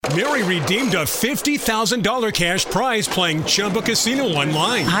Mary redeemed a $50,000 cash prize playing Chumba Casino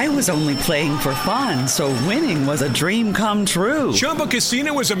online. I was only playing for fun, so winning was a dream come true. Chumba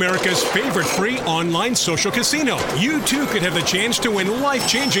Casino is America's favorite free online social casino. You too could have the chance to win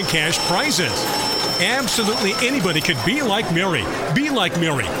life-changing cash prizes. Absolutely anybody could be like Mary. Be like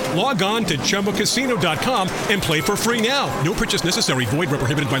Mary. Log on to ChumbaCasino.com and play for free now. No purchase necessary. Void where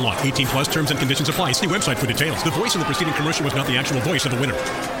prohibited by law. 18 plus terms and conditions apply. See website for details. The voice in the preceding commercial was not the actual voice of the winner.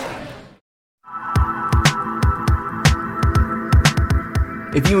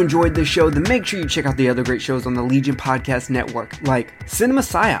 If you enjoyed this show, then make sure you check out the other great shows on the Legion Podcast Network, like Cinema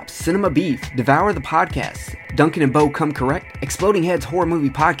Psyops, Cinema Beef, Devour the Podcast, Duncan and Bo Come Correct, Exploding Heads Horror Movie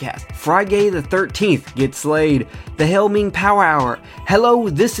Podcast, Friday the 13th, Get Slayed, The Hellming Power Hour, Hello,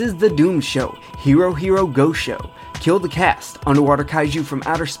 This is the Doom Show, Hero Hero Go Show, Kill the Cast, Underwater Kaiju from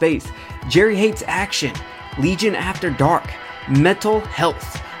Outer Space, Jerry Hates Action, Legion After Dark, Mental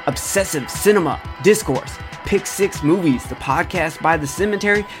Health, Obsessive Cinema, Discourse, Pick Six Movies, the podcast by The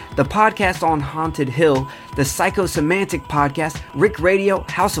Cemetery, the podcast on Haunted Hill, the Psychosemantic Podcast, Rick Radio,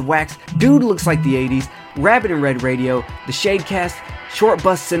 House of Wax, Dude Looks Like the 80s, Rabbit and Red Radio, the Shadecast, Short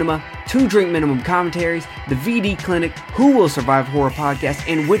Bus Cinema, Two Drink Minimum Commentaries, the VD Clinic, Who Will Survive Horror Podcast,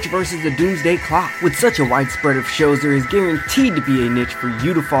 and Witch vs. the Doomsday Clock. With such a wide spread of shows, there is guaranteed to be a niche for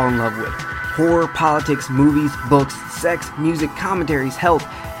you to fall in love with. Horror, politics, movies, books, sex, music, commentaries, health,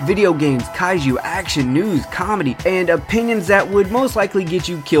 video games, kaiju, action, news, comedy, and opinions that would most likely get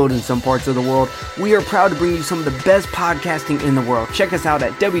you killed in some parts of the world. We are proud to bring you some of the best podcasting in the world. Check us out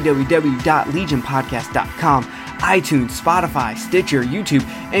at www.legionpodcast.com, iTunes, Spotify, Stitcher, YouTube,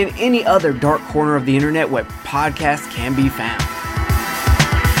 and any other dark corner of the internet where podcasts can be found.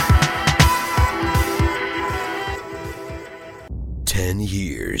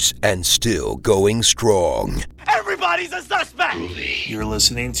 Years and still going strong. Everybody's a suspect! You're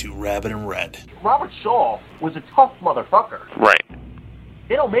listening to Rabbit and Red. Robert Shaw was a tough motherfucker. Right.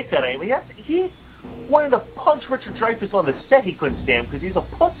 They don't make that anymore. He wanted to punch Richard Dreyfuss on the set he couldn't stand because he's a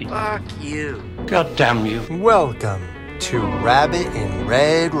pussy. Fuck you. God damn you. Welcome to Rabbit and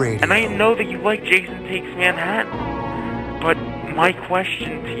Red Radio. And I know that you like Jason Takes Manhattan, but my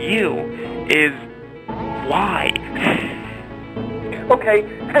question to you is, why? Okay,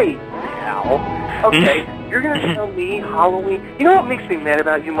 hey, pal. Okay, you're gonna tell me Halloween. You know what makes me mad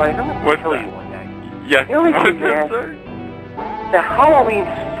about you, Mike? I'm gonna tell you one day. Yeah. You know what makes me mad? The Halloween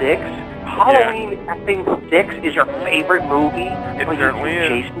 6, Halloween effing 6 is your favorite movie. It certainly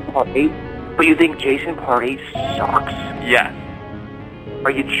is. Jason Part 8, but you think Jason Part 8 sucks? Yes.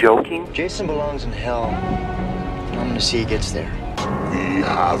 Are you joking? Jason belongs in hell. I'm gonna see he gets there. We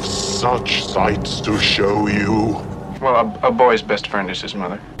have such sights to show you. Well, a boy's best friend is his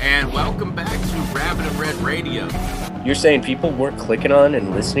mother. And welcome back to Rabbit and Red Radio. You're saying people weren't clicking on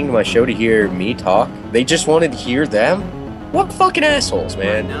and listening to my show to hear me talk? They just wanted to hear them? What fucking assholes,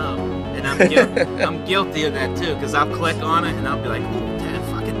 man. I know. And I'm guilty of that too, because I'll click on it and I'll be like, ooh,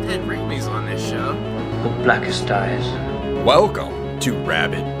 Ted Rigby's on this show. The blackest eyes. Welcome to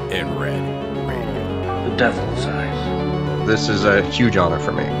Rabbit and Red Radio. The devil's eyes. This is a huge honor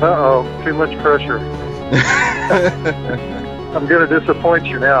for me. Uh-oh, too much pressure. I'm gonna disappoint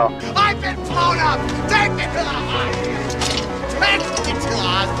you now. I've been blown up! Take me to the hospital! Take me to the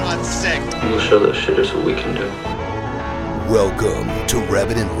hospital, I'm sick! We'll show those shitters what we can do. Welcome to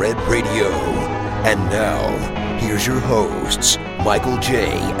Rabbit and Red Radio. And now, here's your hosts, Michael J.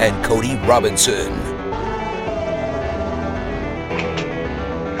 and Cody Robinson.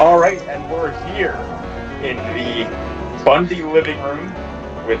 All right, and we're here in the Bundy living room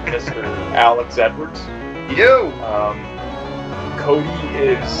with Mr. Alex Edwards. You! Cody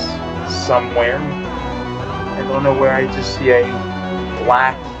is somewhere. I don't know where. I just see a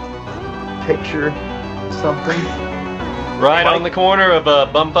black picture, something. Right on the corner of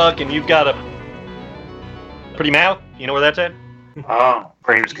Bumfuck, and you've got a pretty mouth. You know where that's at? Oh.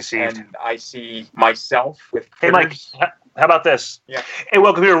 Where he was conceived. And I see myself with Hey, Mike. How about this? Yeah. Hey,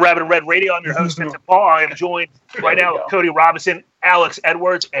 welcome here to Rabbit and Red Radio. I'm your host, Vincent Paul. I am joined right now with Cody Robinson, Alex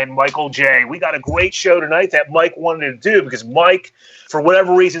Edwards, and Michael J. We got a great show tonight that Mike wanted to do because Mike, for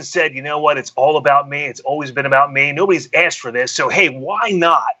whatever reason, said, you know what, it's all about me. It's always been about me. Nobody's asked for this. So, hey, why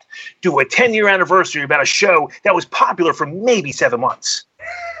not do a 10-year anniversary about a show that was popular for maybe 7 months?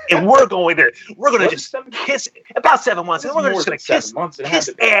 And we're going to just kiss about 7 months, and we're just going to kiss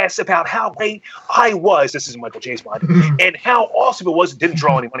ass about how great I was. This is Michael J's mind, and how awesome it was. It didn't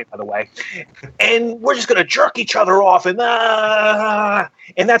draw any money, by the way. And we're just going to jerk each other off, and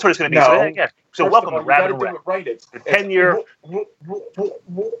that's what it's going to be. No. So welcome to Rabbit and Red. Right. It's 10-year.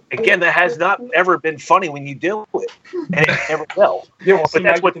 Again, that has not ever been funny when you do it, and it never will. Yeah, well, but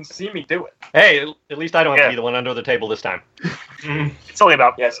that's what you can see me do it. Hey, at least I don't have to be the one under the table this time. It's only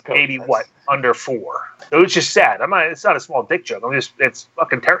about maybe under 4. So it's just sad. It's not a small dick joke. It's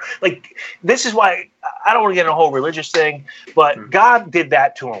fucking terrible. Like, this is why I don't want to get in a whole religious thing, but God did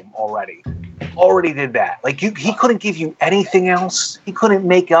that to him already. Already did that. Like, he couldn't give you anything else. He couldn't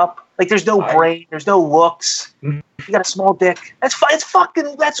make up. Like, there's no brain, there's no looks. You got a small dick. That's fine. It's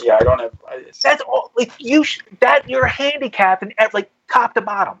fucking. That's I don't have. That's all. Like, you're handicapped and like top to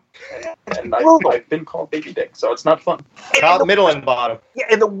bottom. And I've been called baby dick, so it's not fun. Top, middle, and bottom. Yeah,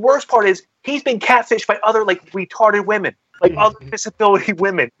 and the worst part is he's been catfished by other like retarded women, like other disability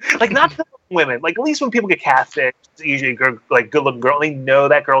women, like not good women. Like, at least when people get catfished, it's usually like good looking girl. They know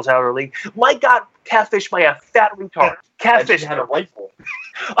that girl's out of her league. Mike got catfished by a fat retard. Catfish had a rifle.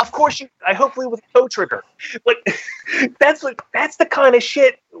 Of course, I hopefully with a toe trigger. But that's the kind of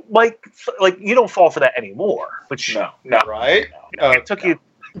shit. Like you don't fall for that anymore. But no, right? It took you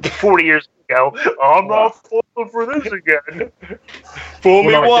 40 years ago. I'm not falling for this again. Fool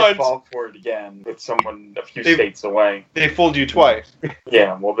me once. Fall for it again with someone a few states away. They fooled you twice.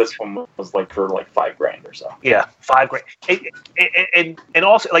 Yeah, well, this one was like for like $5,000 or so. Yeah, $5,000. And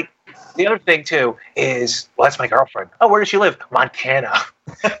also like. The other thing, too, is, well, that's my girlfriend. Oh, where does she live? Montana.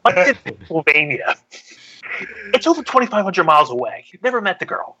 Pennsylvania. It's over 2,500 miles away. Never met the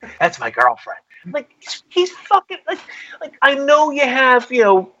girl. That's my girlfriend. Like, he's fucking, like I know you have,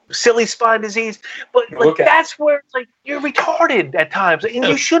 silly spine disease, but, like, that's where, it's like, you're retarded at times, and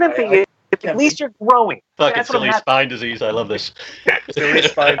you shouldn't be. At least you're growing. Fucking silly spine disease. I love this. Silly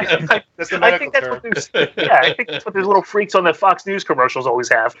spine disease. That's the medical term. I think that's what those little freaks on the Fox News commercials always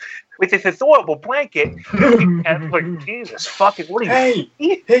have. With this adorable blanket. And like, Jesus fucking, what are you?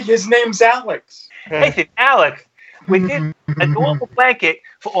 Hey, his name's Alex. Hey, Alex. With this adorable blanket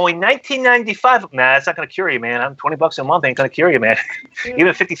for only $19.95. Nah, it's not gonna cure you, man. I'm $20 a month ain't gonna cure you, man.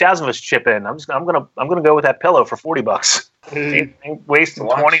 Even 50,000 of us chip in. I'm gonna go with that pillow for $40. Ain't wasting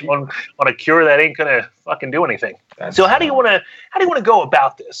 20 on a cure that ain't gonna fucking do anything. So how do you want to go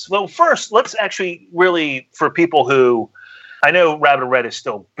about this? Well, first, let's actually really, for people who, I know Rabbit and Red is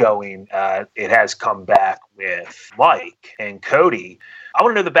still going. It has come back with Mike and Cody. I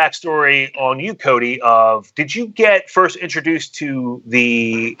want to know the backstory on you, Cody, did you get first introduced to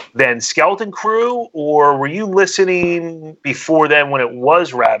the then Skeleton Crew, or were you listening before then when it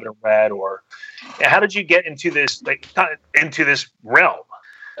was Rabbit and Red, or how did you get into this realm?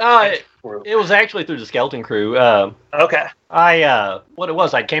 It was actually through the Skeleton Crew. Okay.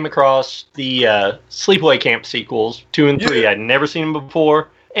 I came across the Sleepaway Camp sequels, 2 and 3. I'd never seen them before.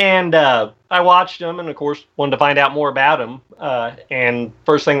 And I watched them and, of course, wanted to find out more about them. And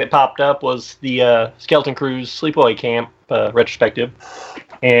first thing that popped up was the Skeleton Crew's Sleepaway Camp retrospective.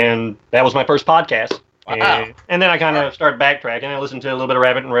 And that was my first podcast. Wow. And then I kind of started backtracking. I listened to a little bit of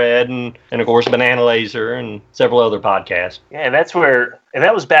Rabbit and Red and of course, Banana Laser and several other podcasts. Yeah, and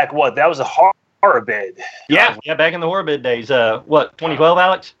that was back what? That was a horror bid. Yeah, back in the horror bid days. 2012,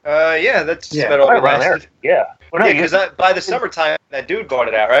 Alex? Yeah, that's about all it lasted. Yeah. Well, because by the summertime, that dude bought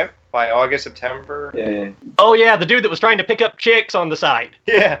it out, right? By August, September. Yeah. Oh, yeah, the dude that was trying to pick up chicks on the site.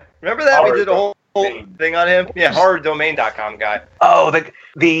 Yeah. Remember that? We did a whole thing on him. Yeah, horrordomain.com guy. Oh,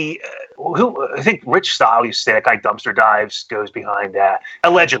 who I think Rich Style used to say that guy Dumpster Dives goes behind that.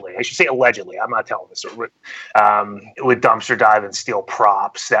 Allegedly. I should say allegedly. I'm not telling this. With Dumpster Dive and steal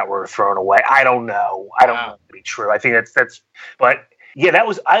props that were thrown away. I don't know. I don't know if to be true. I think that's but yeah, that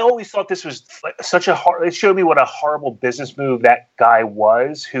was. I always thought this was such a hard. It showed me what a horrible business move that guy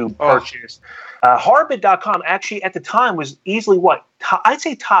was who purchased. Horrorbid.com actually at the time was easily I'd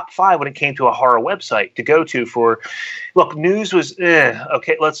say top 5 when it came to a horror website to go to for. Look, news was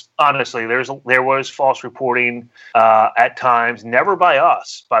okay. Let's honestly, there was false reporting at times, never by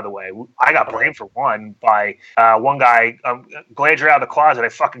us. By the way, I got blamed for one by one guy. Glad you're out of the closet. I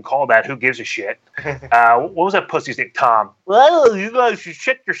fucking called that. Who gives a shit? What was that pussy's name? Tom. Well, you guys should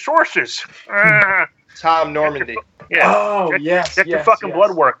check your sources. Tom Normandy. Yeah. Oh, check your fucking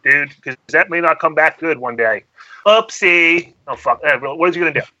blood work, dude, because that may not come back good one day. Oopsie. Oh, fuck. What is he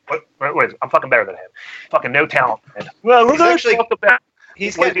going to do? What is it? I'm fucking better than him. Fucking no talent. Man. Well, we're going to talk about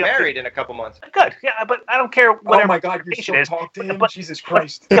He's getting married in a couple months. Good, yeah, but I don't care whatever. Oh my God, you're so talked to him. But, Jesus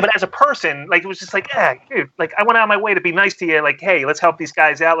Christ. But as a person, like, it was just like, dude, like, I went out of my way to be nice to you. Like, hey, let's help these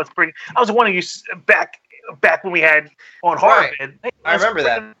guys out. I was one of you back when we had on Harbid. Right. Hey, I remember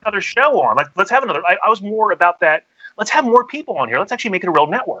that. Another show on. Like, let's have another. I was more about that. Let's have more people on here. Let's actually make it a real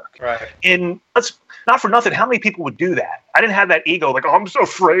network. Right. And let's, not for nothing, how many people would do that? I didn't have that ego, like, oh, I'm so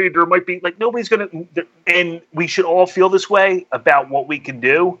afraid there might be, like, nobody's going to, and we should all feel this way about what we can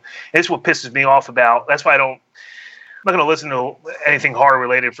do. And this is what pisses me off about, that's why I'm not going to listen to anything horror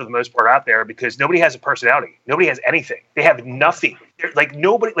related for the most part out there, because nobody has a personality. Nobody has anything. They have nothing. They're, like,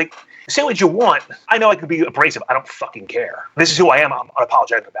 nobody, like, say what you want. I know I could be abrasive. I don't fucking care. This is who I am. I'm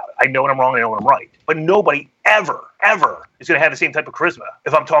unapologetic about it. I know when I'm wrong. I know when I'm right. But nobody ever is going to have the same type of charisma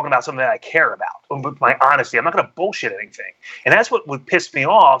if I'm talking about something that I care about. With my honesty, I'm not going to bullshit anything. And that's what would piss me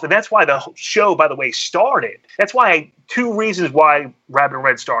off. And that's why the show, by the way, started. That's why two reasons why Rabbit and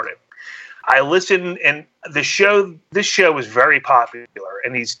Red started. I listened, and this show was very popular,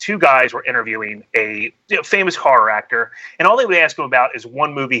 and these two guys were interviewing a famous horror actor, and all they would ask him about is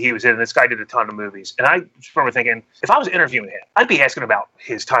one movie he was in, and this guy did a ton of movies. And I remember thinking, if I was interviewing him, I'd be asking about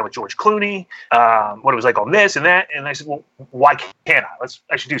his time with George Clooney, what it was like on this and that, and I said, well, why can't I?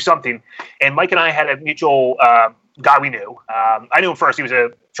 I should do something. And Mike and I had a mutual guy we knew. I knew him first. He was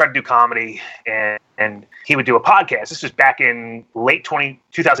tried to do comedy, and he would do a podcast. This was back in late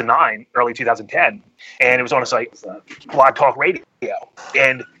 2009, early 2010. And it was on a site, Blog Talk Radio.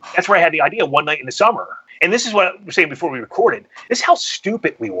 And that's where I had the idea one night in the summer. And this is what I was saying before we recorded. This is how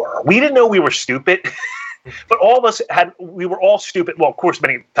stupid we were. We didn't know we were stupid. But all of us we were all stupid. Well, of course,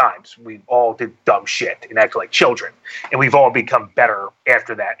 many times we all did dumb shit and acted like children. And we've all become better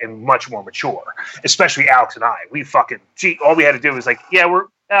after that and much more mature, especially Alex and I. All we had to do was like,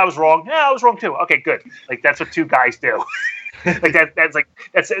 I was wrong. Yeah, I was wrong too. Okay, good. Like, that's what two guys do. Like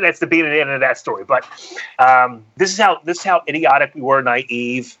that's the beginning and end of that story. But this is how idiotic we were,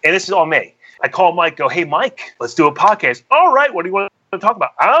 naive. And this is all me. I call Mike, go, hey, Mike, let's do a podcast. All right, what do you want to talk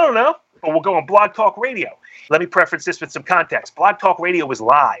about? I don't know. But we'll go on Blog Talk Radio. Let me preference this with some context. Blog Talk Radio was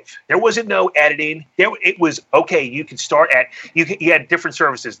live. There wasn't no editing. It was, okay, you could start you had different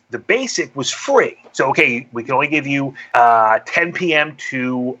services. The basic was free. So, okay, we can only give you 10 p.m.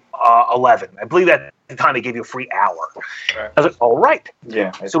 to 11. I believe that at the time they gave you a free hour. Right. I was like, all right.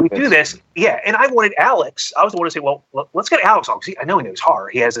 Yeah. So we do this. Yeah, and I wanted Alex. I was the one to say, well, let's get Alex on. Because I know he knows horror.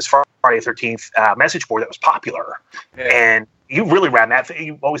 He has this Friday the 13th message board that was popular. Yeah. And you really ran that thing.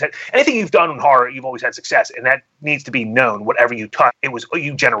 You always had anything you've done in horror. You've always had success, and that needs to be known. Whatever you touch, it was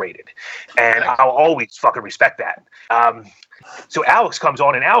you generated, and I'll always fucking respect that. So Alex comes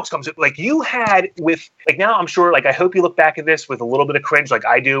on, and Alex comes like you had with like now. I'm sure like I hope you look back at this with a little bit of cringe, like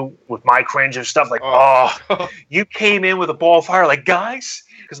I do with my cringe and stuff. Like you came in with a ball of fire, like guys,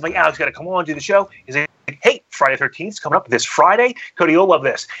 because I'm like Alex got to come on do the show. He's like, hey, Friday 13th is coming up this Friday. Cody, you'll love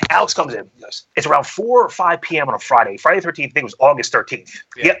this. Alex comes in. He goes, it's around 4 or 5 p.m. on a Friday. Friday 13th, I think it was August 13th.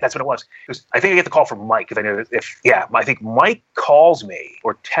 Yeah. Yep, that's what it was. He goes, I think I get the call from Mike. I think Mike calls me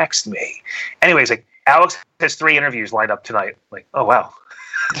or texts me. Anyways, like Alex has 3 interviews lined up tonight. Like, oh, wow.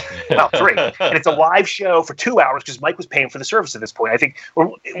 Wow, 3. And it's a live show for 2 hours because Mike was paying for the service at this point. I think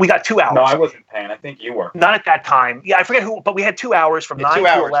we got 2 hours. No, I wasn't paying. I think you were. Not at that time. Yeah, I forget who, but we had 2 hours from 9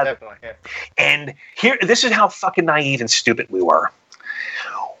 to 11. Definitely, yeah. And this is how fucking naive and stupid we were.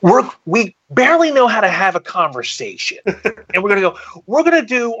 We barely know how to have a conversation. And we're going to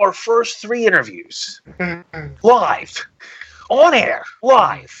do our first 3 interviews live. On air,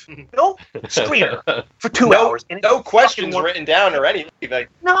 live, no screener for 2 hours. And no questions written down or anything.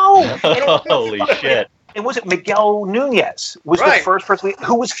 No. Holy shit. It wasn't Miguel Nunez was the first person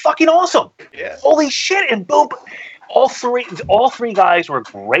who was fucking awesome. Yeah. Holy shit. And boom. All three guys were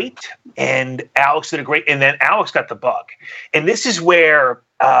great, and Alex did and then Alex got the bug. And this is where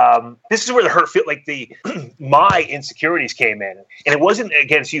the hurt feel like my insecurities came in. And it wasn't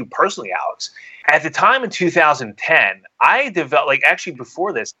against you personally, Alex. At the time in 2010, I developed,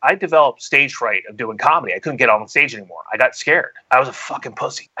 before this, I developed stage fright of doing comedy. I couldn't get on stage anymore. I got scared. I was a fucking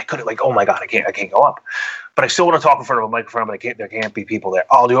pussy. I couldn't, oh my God, I can't go up. But I still want to talk in front of a microphone, but there can't be people there.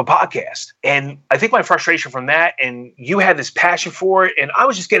 I'll do a podcast. And I think my frustration from that, and you had this passion for it, and I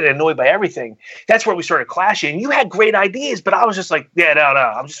was just getting annoyed by everything. That's where we started clashing. You had great ideas, but I was just like, yeah, no.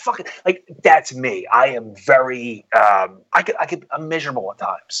 I'm just fucking, that's me. I am very, I'm miserable at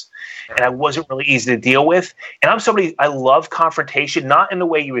times. And I wasn't really easy to deal with. And I'm somebody, I love confrontation, not in the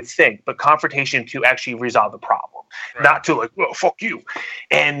way you would think, but confrontation to actually resolve the problem. Right. Not to well, fuck you.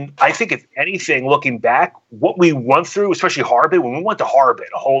 And I think if anything, looking back, what we went through, especially Harbid, when we went to Harbid,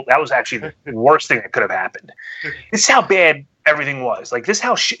 that was actually the worst thing that could have happened. This is how bad everything was. Like this,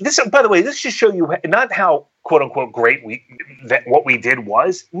 by the way, this should show you not how quote unquote great what we did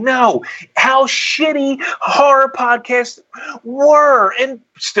was. No, how shitty horror podcasts were and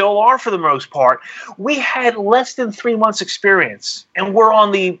still are for the most part. We had less than 3 months experience, and we're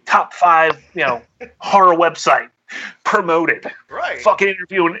on the top 5, horror website. Promoted, right? Fucking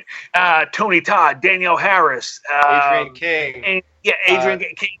interviewing Tony Todd, Danielle Harris, Adrian King, Adrian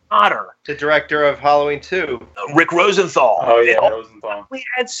King Otter, the director of Halloween 2, Rick Rosenthal. Oh yeah, Rosenthal. We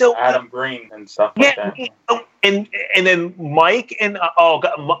had Adam Green and stuff like that. And then Mike and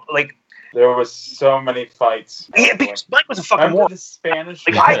there was so many fights. Yeah, because Mike was a fucking war. The Spanish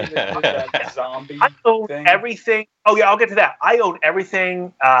that zombie. I owned thing. everything. Oh yeah, I'll get to that. I owned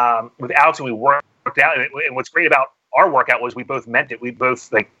everything with Alex, and we worked out. And what's great about our workout was we both meant it. We both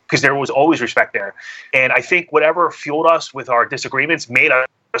because there was always respect there. And I think whatever fueled us with our disagreements made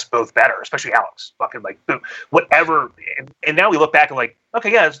us both better, especially Alex. Fucking whatever. And now we look back and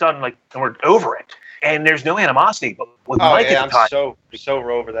okay, yeah, it's done. And we're over it. And there's no animosity. But with Mike at the time, I'm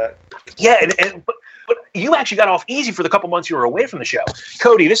so over that. Yeah, but you actually got off easy for the couple months you were away from the show.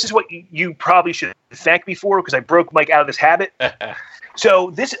 Cody, this is what you probably should thank me for, because I broke Mike out of this habit.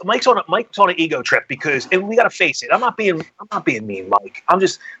 So Mike's on an ego trip and we got to face it. I'm not being mean, Mike. I'm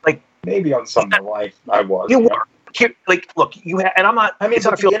just maybe on some life I was. You were. Look, you had, and I'm not. I mean,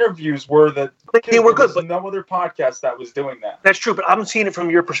 the interviews were they were good, but no other podcast that was doing that. That's true, but I'm seeing it from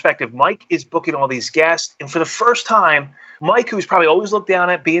your perspective. Mike is booking all these guests, and for the first time, Mike, who's probably always looked down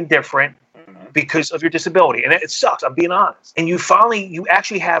at being different because of your disability, and it sucks. I'm being honest. And you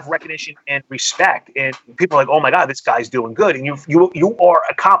actually have recognition and respect, and people are like, "Oh my God, this guy's doing good," and you are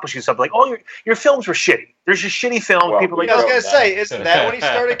accomplishing something. Oh, your films were shitty. There's just shitty films. People I was gonna say, isn't that when he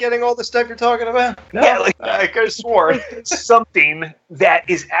started getting all the stuff you're talking about? No, yeah, I could have sworn something that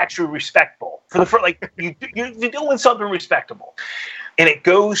is actually respectable for the first. You're doing something respectable. And it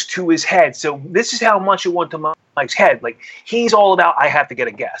goes to his head. So this is how much it went to Mike's head. He's all about, I have to get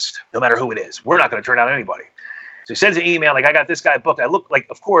a guest, no matter who it is. We're not going to turn down anybody. So he sends an email, I got this guy booked. I look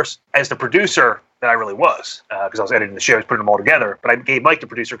of course, as the producer that I really was, because I was editing the shows, putting them all together. But I gave Mike the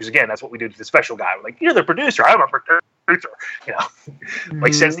producer, because again, that's what we do to the special guy. We're you're the producer. I'm a producer.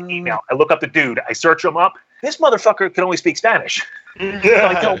 Mike sends the email. I look up the dude. I search him up. This motherfucker can only speak Spanish.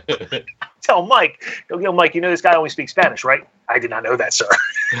 Tell Mike, Mike, this guy only speaks Spanish, right? I did not know that, sir.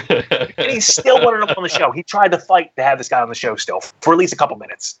 And he still wanted him on the show. He tried to fight to have this guy on the show still for at least a couple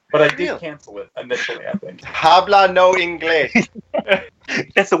minutes. But I did cancel it initially, I think. Habla no inglés.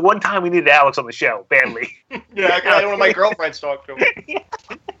 That's the one time we needed Alex on the show, badly. Yeah, I got one of my girlfriends talk to him.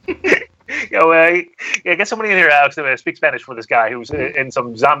 Get somebody in here, Alex, that speaks Spanish for this guy who's in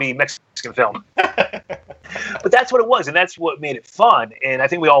some zombie Mexican film. But that's what it was, and that's what made it fun. And I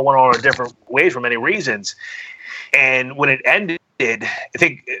think we all went on our different ways for many reasons. And when it ended, I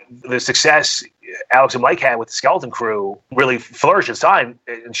think the success Alex and Mike had with the Skeleton Crew really flourished and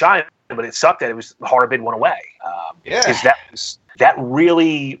shined. But it sucked that the horror bid went away. Because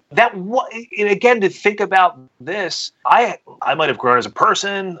and again, to think about this, I might have grown as a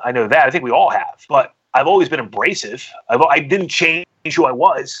person. I know that. I think we all have. But I've always been abrasive. I didn't change who I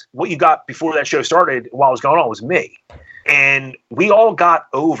was. What you got before that show started while it was going on was me. And we all got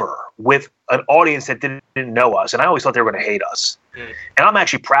over with an audience that didn't know us. And I always thought they were going to hate us. And I'm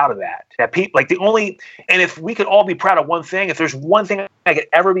actually proud of that. That people and if we could all be proud of one thing, if there's one thing I could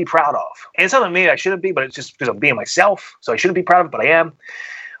ever be proud of, and it's not that maybe I shouldn't be, but it's just because I'm being myself. So I shouldn't be proud of it, but I am.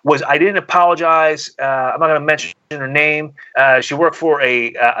 Was I didn't apologize. I'm not going to mention her name. She worked for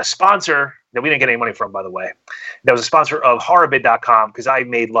a sponsor that we didn't get any money from, by the way. That was a sponsor of horrorbid.com, because I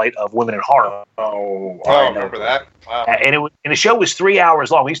made light of women in horror. I remember that. Wow. And the show was 3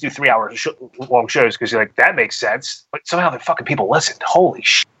 hours long. We used to do 3 hours long shows because you're like, that makes sense. But somehow the fucking people listened. Holy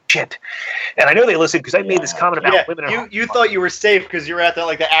shit. And I know they listened because I made this comment about women in horror. You thought you were safe because you were at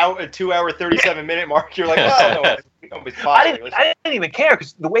the 2 hour, 37 minute mark. You're like, oh, no. I didn't even care,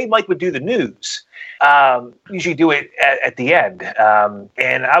 because the way Mike would do the news, usually do it at the end.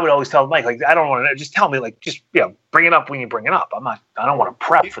 And I would always tell Mike, I don't want to, just tell me, bring it up when you bring it up. I don't want to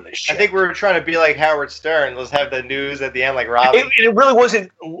prep for this shit. I think we were trying to be like Howard Stern. Let's have the news at the end, like Robin. It really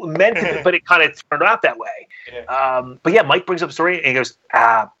wasn't meant to, but it kind of turned out that way. Yeah. But yeah, Mike brings up a story and he goes,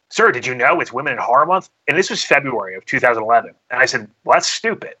 sir, did you know it's Women in Horror Month? And this was February of 2011. And I said, well, that's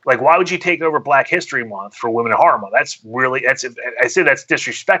stupid. Like, why would you take over Black History Month for Women in Horror Month? I said, that's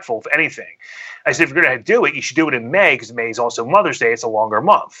disrespectful, if anything. I said, if you're going to do it, you should do it in May, because May is also Mother's Day. It's a longer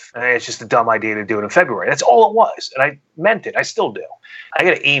month. And it's just a dumb idea to do it in February. That's all it was. And I meant it. I still do. I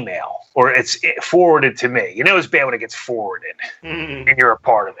get an email, or it's forwarded to me. You know it's bad when it gets forwarded, and you're a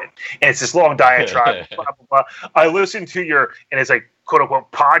part of it. And it's this long diatribe. Blah, blah, blah. I listen to your, and it's like, quote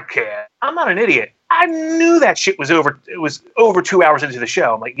unquote, podcast. I'm not an idiot. I knew that shit was over. It was over 2 hours into the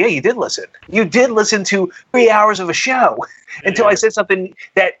show. I'm like, yeah, you did listen. You did listen to 3 hours of a show until I said something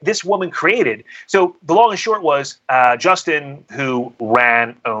that this woman created. So the long and short was, Justin, who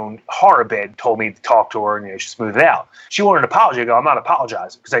owned Horror Bed, told me to talk to her and smooth it out. She wanted an apology. I go, I'm not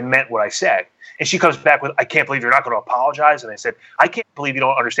apologizing, because I meant what I said. And she comes back with, I can't believe you're not going to apologize. And I said, I can't believe you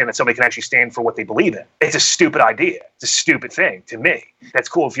don't understand that somebody can actually stand for what they believe in. It's a stupid idea. It's a stupid thing to me. That's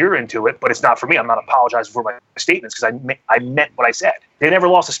cool if you're into it, but it's not for me. I'm not apologizing for my statements, because I meant what I said. They never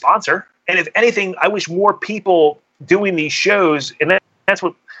lost a sponsor. And if anything, I wish more people doing these shows, and that's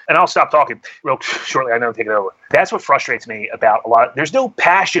what, and I'll stop talking real shortly. I know I'm taking it over. That's what frustrates me about a lot. There's no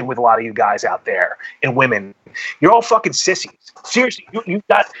passion with a lot of you guys out there, and women. You're all fucking sissies. Seriously, you've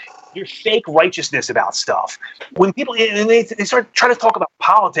got your fake righteousness about stuff. When people, and they start trying to talk about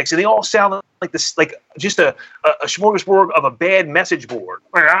politics, and they all sound like this, like just a smorgasbord of a bad message board.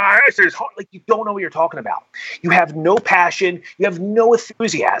 Like, you don't know what you're talking about. You have no passion. You have no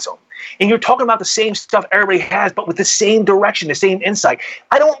enthusiasm. And you're talking about the same stuff everybody has, but with the same direction, the same insight.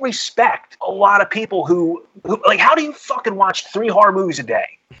 I don't respect a lot of people who like, how do you fucking watch 3 horror movies a day?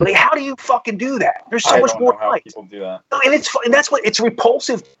 Like, how do you fucking do that? There's so much more light. People do that. And that's what, it's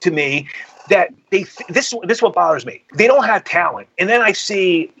repulsive to me that this is what bothers me. They don't have talent. And then I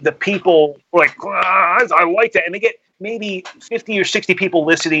see the people like, I like that. And they get maybe 50 or 60 people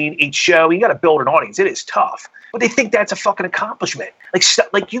listening each show. You got to build an audience. It is tough. But they think that's a fucking accomplishment.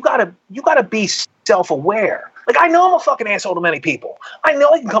 Like you gotta be self-aware. Like, I know I'm a fucking asshole to many people. I know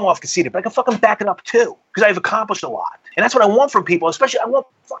I can come off conceited, but I can fucking back it up too, because I've accomplished a lot. And that's what I want from people. Especially, I want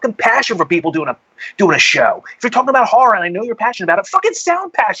fucking passion for people doing a show. If you're talking about horror and I know you're passionate about it, fucking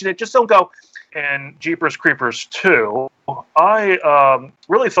sound passionate. Just don't go, and Jeepers Creepers 2, I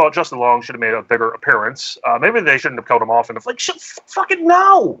really thought Justin Long should have made a bigger appearance. Maybe they shouldn't have killed him off. And it's like, fucking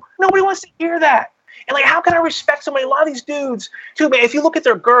no. Nobody wants to hear that. And like, how can I respect somebody? A lot of these dudes, too, man. If you look at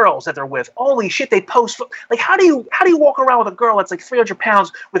their girls that they're with, holy shit, they post. Like, how do you walk around with a girl that's like 300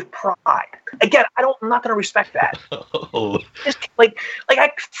 pounds with pride? Again, I'm not going to respect that. Like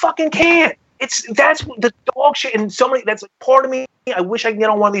I fucking can't. That's the dog shit, and somebody that's like part of me. I wish I could get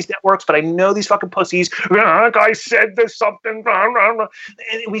on one of these networks, but I know these fucking pussies. That guy said there's something, and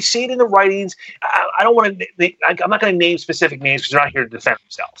we see it in the writings. I don't want to. I'm not going to name specific names because they're not here to defend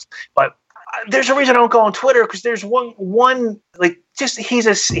themselves, but. There's a reason I don't go on Twitter, because there's one like, just he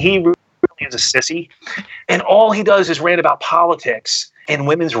really is a sissy, and all he does is rant about politics and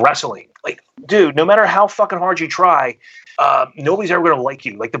women's wrestling. Like, dude, no matter how fucking hard you try, nobody's ever going to like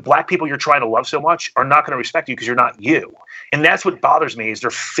you. Like, the black people you're trying to love so much are not going to respect you because you're not you. And that's what bothers me, is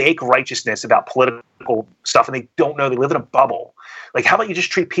their fake righteousness about political stuff, and they don't know. They live in a bubble. Like, how about you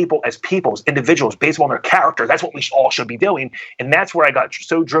just treat people as individuals, based on their character? That's what we all should be doing. And that's where I got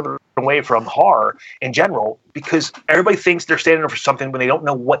so driven away from horror in general, because everybody thinks they're standing for something when they don't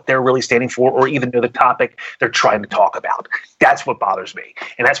know what they're really standing for, or even know the topic they're trying to talk about. That's what bothers me.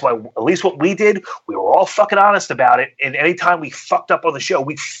 And that's why, at least what we did, we were all fucking honest about it. And anytime we fucked up on the show,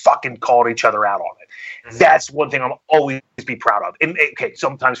 we fucking called each other out on it. That's one thing I'm always be proud of. And okay,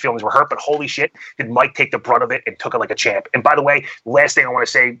 sometimes feelings were hurt, but holy shit, did Mike take the brunt of it and took it like a champ. And by the way, last thing I want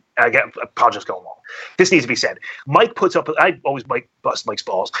to say, again, apologies going long. This needs to be said. Mike puts up, I always bust Mike's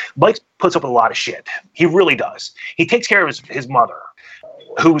balls. Mike puts up a lot of shit. He really does. He takes care of his mother,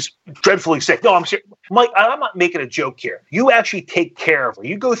 who's dreadfully sick. No, I'm serious. Mike, I'm not making a joke here. You actually take care of her.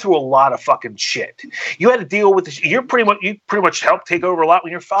 You go through a lot of fucking shit. You had to deal with this. You pretty much helped take over a lot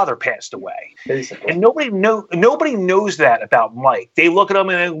when your father passed away. Basically. And nobody knows that about Mike. They look at him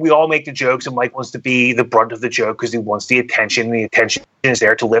and we all make the jokes, and Mike wants to be the brunt of the joke because he wants the attention, and the attention is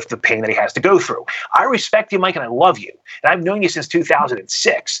there to lift the pain that he has to go through. I respect you, Mike, and I love you. And I've known you since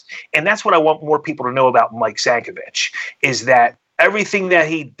 2006. And that's what I want more people to know about Mike Sankovich, is that everything that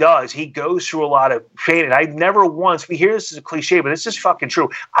he does, he goes through a lot of pain. And I never once, we hear this as a cliche, but it's just fucking true.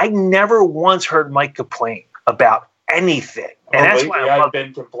 I never once heard Mike complain about anything. And that's why I've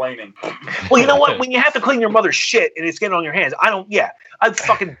been complaining. Well, you know what? When you have to clean your mother's shit and it's getting on your hands, I'd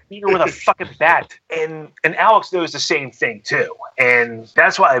fucking beat her with a fucking bat. And Alex knows the same thing too. And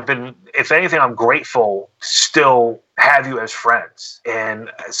that's why I've been, if anything, I'm grateful still have you as friends. And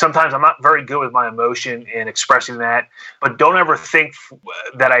sometimes I'm not very good with my emotion in expressing that, but don't ever think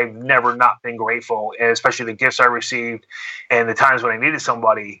that I've never not been grateful, and especially the gifts I received and the times when I needed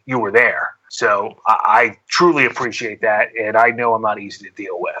somebody, you were there. So I truly appreciate that, and I know I'm not easy to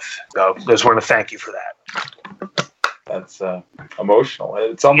deal with. So I just want to thank you for that. That's emotional.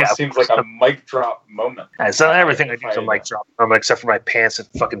 It almost seems like a mic drop moment. It's not everything I do is a mic drop moment, except for my pants, and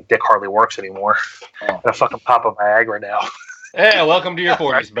fucking dick hardly works anymore. I'm gonna fucking pop a Viagra now. Yeah, welcome to your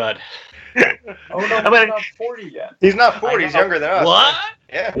 40s, bud. Oh no, he's not 40 yet. He's not 40. He's younger than us. What?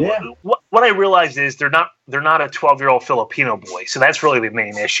 Yeah. What I realized is they're not a 12-year-old Filipino boy, so that's really the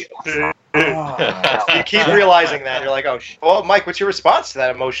main issue. You keep realizing that. You're like, oh, well, Mike, what's your response to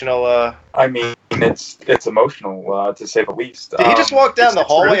that emotional? I mean, it's emotional to say the least. Did he just walk down the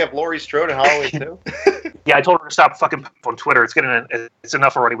hallway of Laurie Strode in Halloween 2? Yeah, I told her to stop fucking on Twitter. It's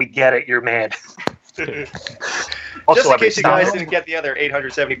enough already. We get it. You're mad. Just in case you guys didn't get the other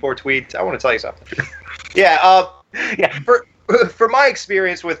 874 tweets, I want to tell you something. Yeah. For my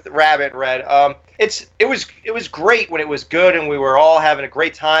experience with Rabbit Red, it was great when it was good and we were all having a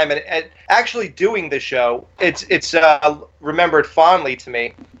great time, and actually doing the show, it's remembered fondly to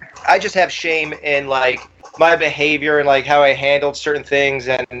me. I just have shame in like my behavior and like how I handled certain things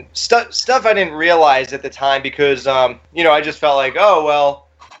and stuff I didn't realize at the time because I just felt like, oh well,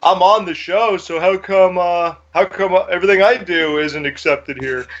 I'm on the show, so how come everything I do isn't accepted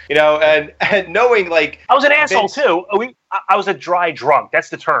here? And knowing like I was an asshole too. I was a dry drunk. That's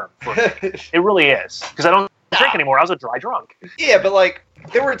the term for it. It really is, because I don't drink anymore. I was a dry drunk. Yeah, but like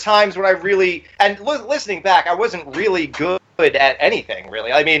there were times when I really, and listening back, I wasn't really good at anything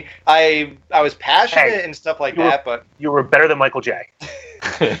really. I mean, I was passionate and stuff like that, but you were better than Michael J.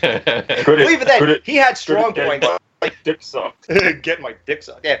 Even then, he had strong points. Like dick sucked. Get my dick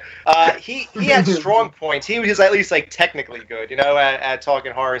sucked. Yeah. He had strong points. He was at least like technically good, at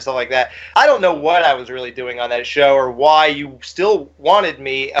talking horror and stuff like that. I don't know what I was really doing on that show or why you still wanted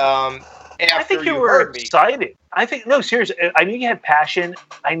me. I think you were excited. No, seriously. I knew you had passion.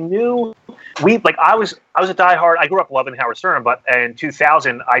 I knew I was a diehard. I grew up loving Howard Stern, but in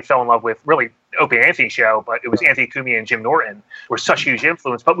 2000 I fell in love with really Opie and Anthony show, but it was Anthony Cumia and Jim Norton were such huge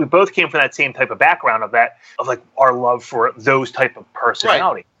influence. But we both came from that same type of background of like our love for those type of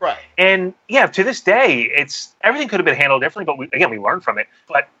personality. Right. And yeah, to this day, everything could have been handled differently, but we learned from it.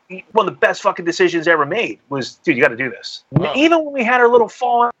 But one of the best fucking decisions ever made was, dude, you got to do this. Oh. Even when we had our little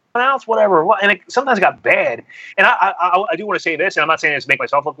falling outs, whatever, and sometimes it got bad. And I do want to say this, and I'm not saying this to make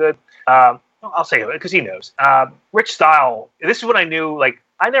myself look good. I'll say it because he knows. Rich Style. This is what I knew. Like,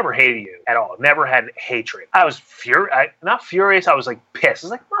 I never hated you at all. Never had hatred. I was not furious. I was like pissed. I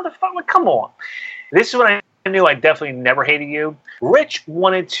was like, motherfucker, like, come on. This is when I knew I definitely never hated you. Rich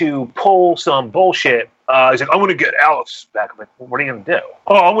wanted to pull some bullshit. He's like, I'm going to get Alex back. I'm like, well, what are you going to do?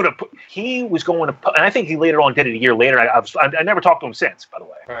 Oh, I'm going to he was going to and I think he later on did it a year later. I never talked to him since, by the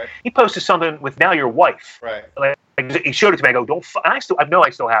way. Right. He posted something with now your wife. Right. Like, he showed it to me. I go, don't. I still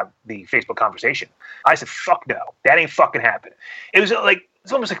have the Facebook conversation. I said, fuck no, that ain't fucking happening. It was like,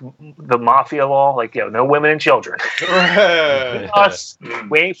 it's almost like the mafia law, like, no women and children. Us,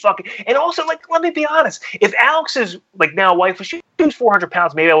 we ain't fucking. And also, like, let me be honest. If Alex's like now wife, if she was 400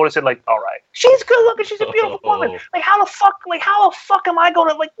 pounds, maybe I would have said like, all right, she's good looking, she's a beautiful woman. Like, how the fuck am I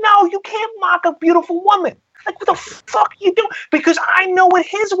gonna like? No, you can't mock a beautiful woman. Like, what the fuck you do? Because I know what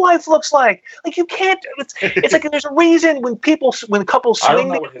his wife looks like. Like, you can't. It's like there's a reason when couples swing,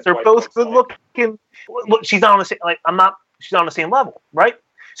 they're both good looking. Look, she's not on the same. Like, she's not on the same level, right?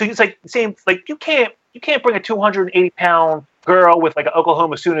 So it's like the same. Like, you can't bring a 280-pound girl with like an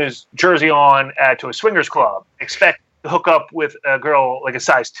Oklahoma Sooners jersey on to a swingers club. Expect to hook up with a girl like a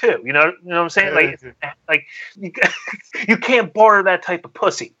size 2. You know what I'm saying? Like you can't barter that type of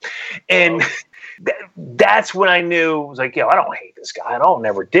pussy, and. That's when I knew, it was like, I don't hate this guy. I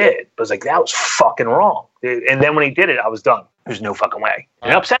never did. But it's like, that was fucking wrong. And then when he did it, I was done. There's no fucking way.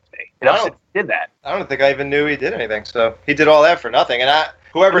 It upset me. He did that. I don't think I even knew he did anything. So he did all that for nothing. And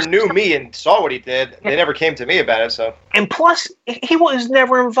whoever knew me and saw what he did, they never came to me about it. So. And plus, he was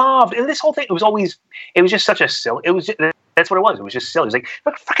never involved. And this whole thing, it was just such a silly, that's what it was. It was just silly. It was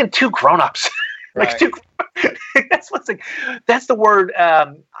like fucking two grown-ups. Like, right. That's the word.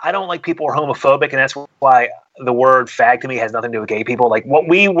 I don't like people who are homophobic, and that's why the word fag to me has nothing to do with gay people. Like, what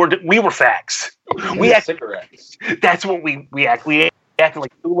we were fags. We act cigarettes. That's what we acted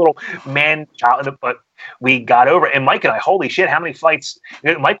like two little man child, but we got over it. And Mike and I, holy shit, how many fights?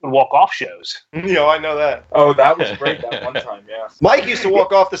 Mike would walk off shows. I know that. Oh, that was great that one time, yeah. Mike used to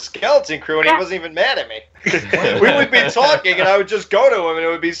walk off the Skeleton Crew, and he wasn't even mad at me. We would be talking, and I would just go to him, and it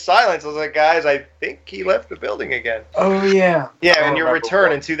would be silence. I was like, guys, I think he left the building again. Oh, yeah. Yeah, and your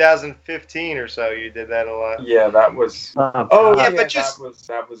return in 2015 or so, you did that a lot. Yeah, that was...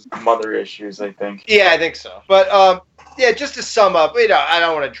 that was mother issues, I think. Yeah, I think so. But, yeah, just to sum up, I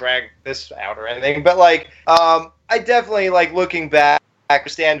don't want to drag this out or anything, but, I definitely, looking back,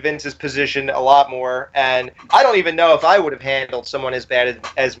 understand Vince's position a lot more, and I don't even know if I would have handled someone as bad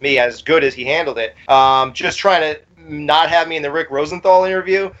as me, as good as he handled it. Just trying to not have me in the Rick Rosenthal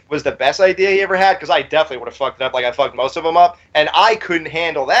interview was the best idea he ever had, because I definitely would have fucked it up like I fucked most of them up, and I couldn't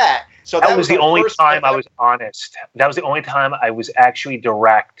handle that. So that was the only time I was honest. That was the only time I was actually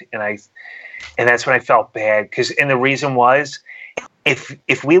direct, and that's when I felt bad, and the reason was,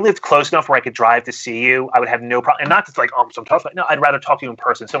 if we lived close enough where I could drive to see you, I would have no problem. And not just I'm tough. No, I'd rather talk to you in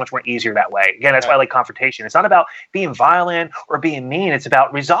person. It's so much more easier that way. Again, that's why I like confrontation. It's not about being violent or being mean. It's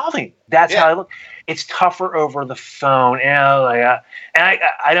about resolving. That's how I look. It's tougher over the phone. And I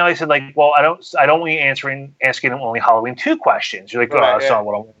know I said I don't want you asking them only Halloween 2 questions. You're like, that's not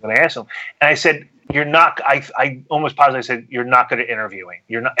what I'm going to ask them. And I said, you're not. I almost positively said you're not good at interviewing.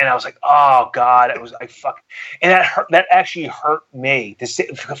 You're not, and I was like, oh god, and that hurt. That actually hurt me to say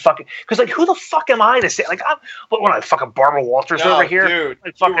fucking, because who the fuck am I to say when I fucking Barbara over Walters over here? Dude,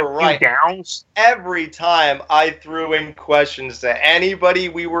 fucking you were right. Downs. Every time I threw in questions to anybody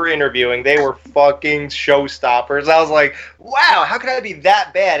we were interviewing, they were fucking showstoppers. I was like, wow, how could I be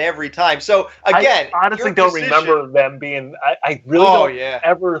that bad every time? So again, I honestly don't remember them being. I really don't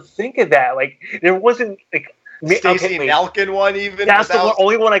ever think of that. There wasn't Stacey Nelkin one even. That's the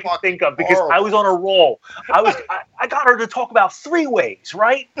only one I can think of, because I was on a roll. I got her to talk about 3-ways,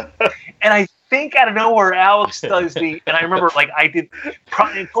 right? And I think out of nowhere, Alex does and I remember I did.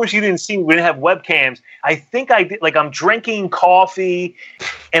 Of course, you didn't see me. We didn't have webcams. I think I did. I'm drinking coffee,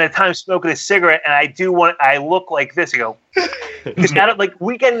 and at times smoking a cigarette, and I look like this. I go. Because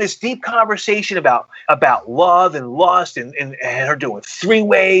we get in this deep conversation about love and lust and her doing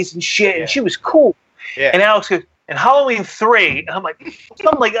 3-ways and shit, and she was cool. Yeah. And Alex goes, and Halloween 3, and I'm like, you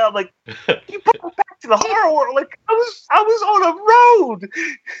brought me back to the horror world. I was on a road.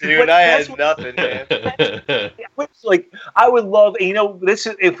 Dude, I had nothing, man. I would love, this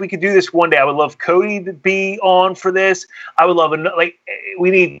is, if we could do this one day, I would love Cody to be on for this. I would love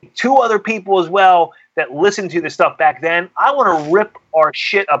we need 2 other people as well that listened to the stuff back then. I want to rip our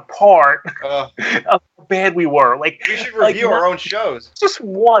shit apart of how bad we were. We should review our own shows. Just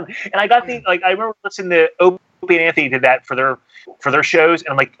one. And I got I remember listening to Opie and Anthony did that for their shows,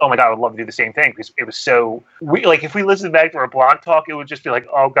 and I'm like, oh my god, I would love to do the same thing, because it was so if we listened back to our blog talk, it would just be like,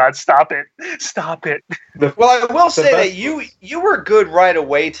 oh god, stop it. Well, I will say that you were good right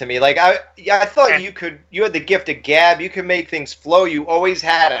away to me. I thought you had the gift of gab. You could make things flow. You always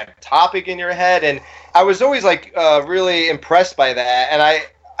had a topic in your head, and I was always really impressed by that. And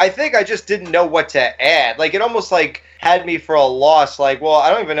I think I just didn't know what to add. It almost had me for a loss. Well, I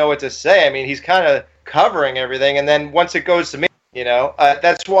don't even know what to say. I mean, he's kind of covering everything, and then once it goes to me,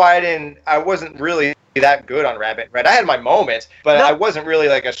 that's why I wasn't really that good on Rabbit Red. I had my moments, but I wasn't really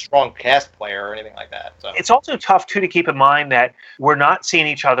a strong cast player or anything like that. So. It's also tough too to keep in mind that we're not seeing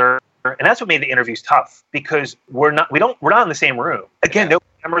each other, and that's what made the interviews tough, because we're not in the same room. Again, no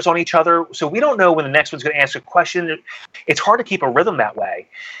cameras on each other, so we don't know when the next one's going to ask a question. It's hard to keep a rhythm that way,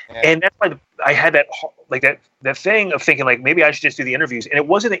 and that's why I had that that thing of thinking maybe I should just do the interviews, and it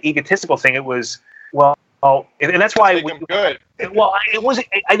wasn't an egotistical thing. It was and that's why good. Well, it wasn't.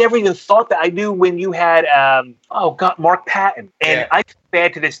 I never even thought that. I knew when you had Mark Patton, and I feel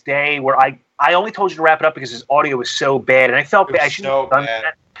bad to this day where I only told you to wrap it up because his audio was so bad, and I felt bad. I shouldn't have done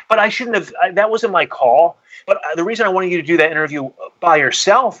that, but I shouldn't have. That wasn't my call. But the reason I wanted you to do that interview by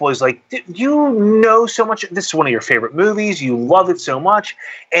yourself was you know so much. This is one of your favorite movies. You love it so much,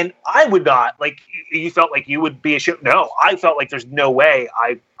 and I would not You felt like you would be a show. No, I felt like there's no way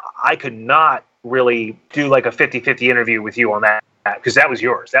I could not really do a 50-50 interview with you on that, because that was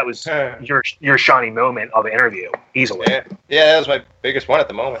yours. That was your shining moment of an interview, easily. Yeah, that was my biggest one at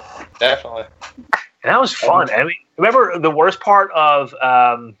the moment, definitely. And that was fun. I mean, remember the worst part of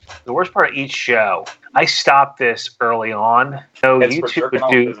each show? I stopped this early on. So you two would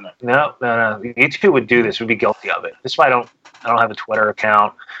do no. You two would do this. Would be guilty of it. This is why I don't have a Twitter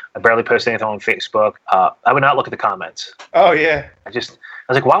account. I barely post anything on Facebook. I would not look at the comments. Oh yeah. I was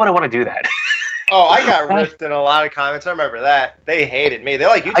like, why would I want to do that? Oh, I got ripped in a lot of comments. I remember that. They hated me. They're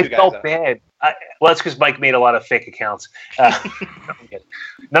like, you two guys. I felt bad. Well, that's because Mike made a lot of fake accounts.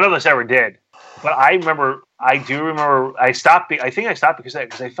 None of us ever did. But I do remember, I stopped. I think I stopped because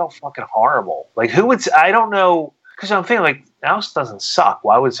I felt fucking horrible. Like, who would? I don't know. Because I'm thinking, like, Alice doesn't suck.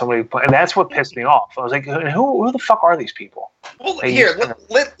 Why would somebody play? And that's what pissed me off. I was like, who the fuck are these people? Well, here,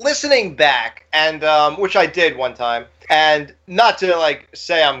 listening back, and which I did one time, and not to, like,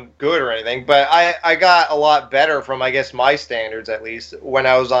 say I'm good or anything, but I got a lot better from, I guess, my standards, at least, when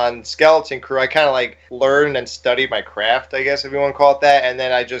I was on Skeleton Crew. I kind of, like, learned and studied my craft, I guess, if you want to call it that, and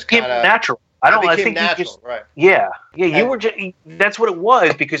then I just kind of... natural. I think natural, you just, right. Yeah, you were just, that's what it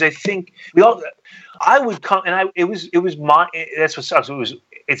was, because I think I would come, and that's what sucks.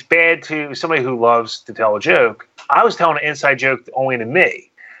 It's bad to somebody who loves to tell a joke. I was telling an inside joke only to me.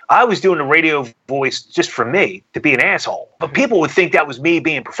 I was doing a radio voice just for me, to be an asshole. But people would think that was me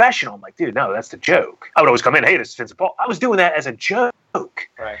being professional. I'm like, dude, no, that's the joke. I would always come in, hey, this is Vincent Paul. I was doing that as a joke.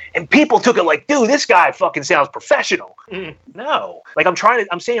 Right. And people took it like, dude, this guy fucking sounds professional. No. Like,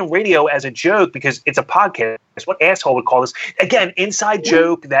 I'm saying radio as a joke because it's a podcast. What asshole would call this? Again, inside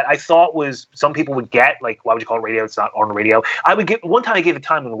joke that I thought was, some people would get, like, why would you call it radio? It's not on the radio. One time I gave the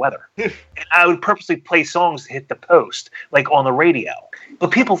time and the weather. And I would purposely play songs to hit the post, like on the radio.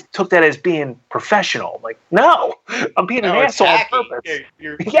 But people took that as being professional. Like, no, I'm being an asshole on purpose.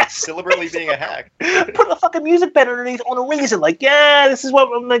 You're deliberately being a hack. Put a fucking music bed underneath on a reason. Like, yeah, this is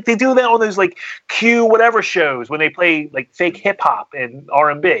what, like, they do that on those, like, Q whatever shows when they play, like, fake hip hop and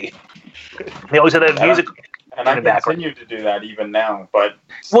R&B. They always have that music. And I continue to do that even now, but...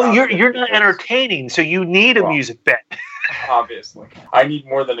 Well, you're not entertaining, so you need a music bed. Obviously. I need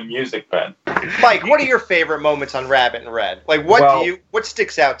more than a music bed. Mike, what are your favorite moments on Rabbit and Red? Like, what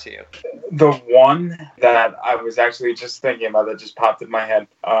sticks out to you? The one that I was actually just thinking about that just popped in my head,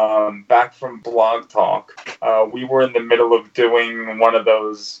 back from Blog Talk, we were in the middle of doing one of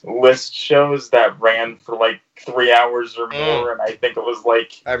those list shows that ran for like 3 hours or more, and I think it was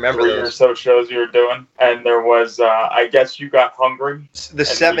like I remember 3 or so shows you were doing, and there was I guess you got hungry. The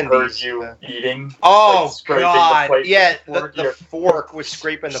 70s. Heard you eating. Oh, like, God. The plate yeah, the fork was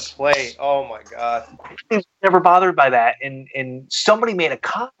scraping the plate. Oh my God. I was never bothered by that, and somebody made a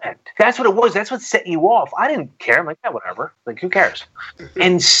comment. That's what it was. That's what set you off. I didn't care. I'm like, yeah, whatever. Like, who cares?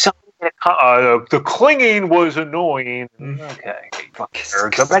 And somebody made a comment. The clinging was annoying. Okay. Fucking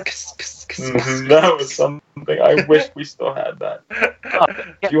nerds. Go back. That was something. I wish we still had that.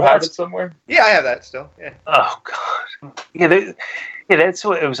 Do you have it somewhere? Yeah, I have that still. Yeah. Oh God. Yeah, that's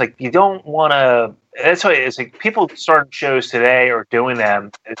what it was like. You don't want to. That's why it's like people starting shows today or doing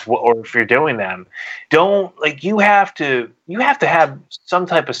them, or if you're doing them, don't like. You have to have some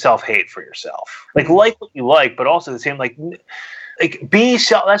type of self-hate for yourself. Like what you like, but also the same like be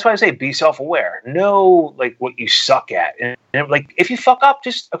self. That's why I say be self-aware. Know like what you suck at, and like if you fuck up,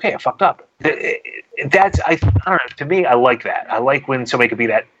 just okay, I fucked up. That's I don't know. To me, I like that. I like when somebody could be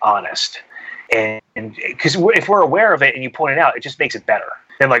that honest, and because if we're aware of it and you point it out, it just makes it better.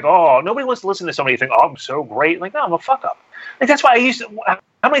 And like, oh, nobody wants to listen to somebody think, oh, I'm so great. Like, no, I'm a fuck up. Like that's why I used to.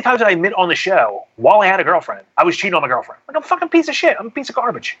 How many times did I admit on the show while I had a girlfriend, I was cheating on my girlfriend? Like I'm a fucking piece of shit. I'm a piece of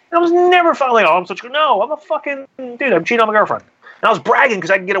garbage. And I was never like, oh, I'm such good. No, I'm a fucking dude. I'm cheating on my girlfriend. And I was bragging because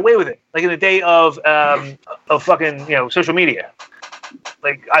I can get away with it. Like in the day of fucking social media.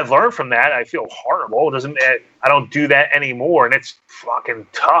 Like I've learned from that. I feel horrible. I don't do that anymore, and it's fucking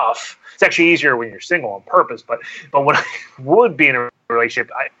tough. It's actually easier when you're single on purpose. But when I would be in a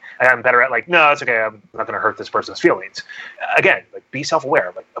relationship, I'm better at like, no, it's okay. I'm not going to hurt this person's feelings. Again, like be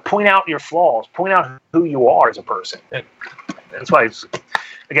self-aware. Like point out your flaws. Point out who you are as a person. And that's why it's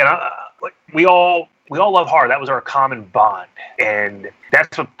again. Like we all love horror. That was our common bond, and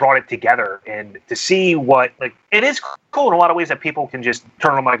that's what brought it together. And to see what like it is cool in a lot of ways that people can just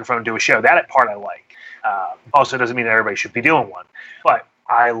turn on a microphone and do a show. That part I like. Also, doesn't mean that everybody should be doing one, but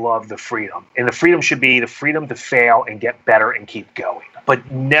I love the freedom, and the freedom should be the freedom to fail and get better and keep going. But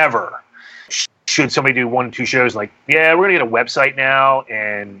never should somebody do 1 or 2 shows like, yeah, we're gonna get a website now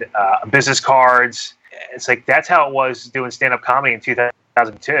and business cards. It's like that's how it was doing stand-up comedy in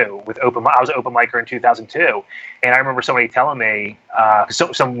 2002 with open. I was an open micer in 2002, and I remember somebody telling me,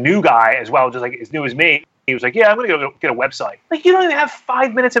 some new guy as well, just like as new as me. He was like, yeah, I'm going to go get a website. Like, you don't even have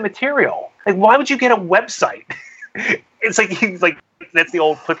 5 minutes of material. Like, why would you get a website? It's like, he's like, that's the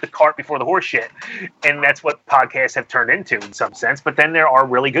old put the cart before the horse shit. And that's what podcasts have turned into in some sense. But then there are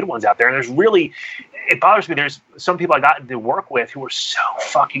really good ones out there. And it bothers me. There's some people I got to work with who are so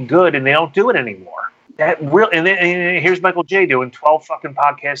fucking good and they don't do it anymore. And here's Michael J doing 12 fucking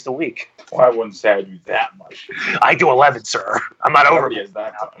podcasts a week. Well, I wouldn't say I do that much. I do 11, sir. I'm not over it.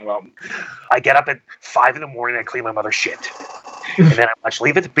 Well, I get up at 5 in the morning and I clean my mother's shit. And then I watch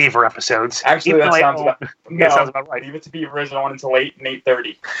Leave It to Beaver episodes. Actually, that sounds about right. Leave It to Beaver is on until 8 and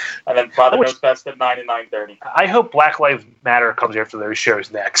 8:30. And then Father Knows Best at 9 and 9:30. I hope Black Lives Matter comes after those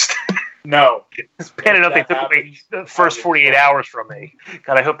shows next. No. It's bad enough they took away the first 48 hours from me.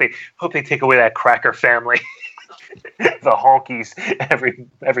 God, I hope they take away that Cracker family. The honkies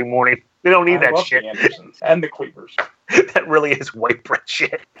every morning. They don't need that shit. The Andersons and the Cleavers. That really is white bread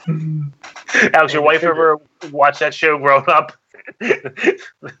shit. Alex, your wife ever watched that show growing up?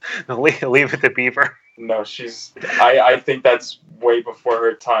 Leave It to Beaver. No, I think that's way before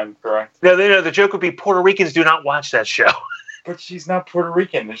her time, correct? No, the joke would be Puerto Ricans do not watch that show. But she's not Puerto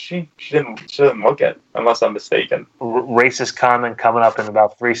Rican, is she? She didn't look it, unless I'm mistaken. Racist comment coming up in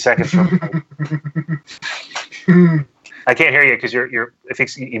about 3 seconds from I can't hear you because I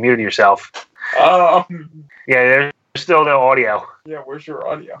think you muted yourself. Oh. Yeah, there's still no audio. Yeah, where's your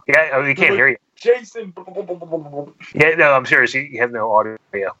audio? Yeah, we can't hear you. Jason. Yeah, no, I'm serious. You have no audio.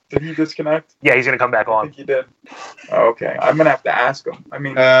 Did he disconnect? Yeah, he's going to come back on. I think he did. Oh, okay. I'm going to have to ask him. I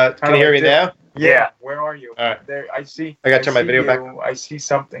mean, can you hear me now? Yeah. Where are you? All right. There, I see. I got to turn my video back. I see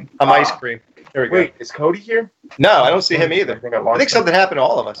something. Ice cream. There we go. Wait, is Cody here? No, I don't see him either. I think something happened to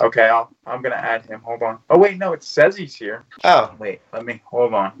all of us. Okay, I'm going to add him. Hold on. Oh, wait, no, it says he's here. Oh. Wait,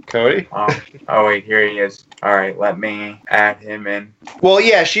 hold on. Cody? Oh, wait, here he is. All right, let me add him in. Well,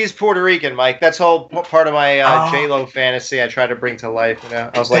 yeah, she's Puerto Rican, Mike. That's whole part of my J-Lo fantasy I try to bring to life.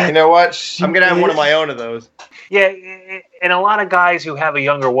 I was like, you know what? I'm going to have one of my own of those. Yeah, and a lot of guys who have a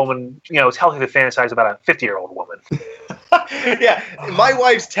younger woman, it's healthy to fantasize about a 50-year-old woman. Yeah, my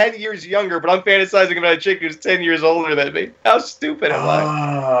wife's 10 years younger, but I'm fantasizing about a chick who's 10 years older than me. How stupid am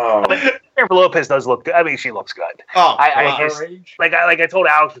I? Jennifer Lopez does look good. I mean, she looks good. Oh, I told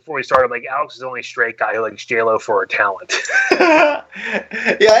Alex before we started, I'm like, Alex is the only straight guy who likes J-Lo for her talent. Yeah,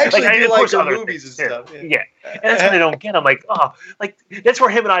 I actually do like her movies and stuff. Yeah. And that's what I don't get. I'm like, that's where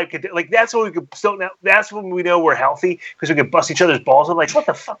him and I could, that's when we could still, that's when we know we're healthy, because we could bust each other's balls. I'm like, what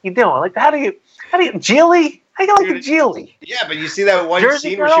the fuck you doing? Like, how do you, Geely? How do you like the Geely? Yeah, but you see that one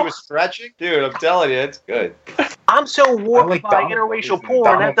scene where she was stretching? Dude, I'm telling you, it's good. I'm so warped by interracial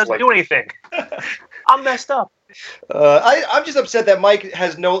porn, that doesn't do anything. I'm messed up. I'm just upset that Mike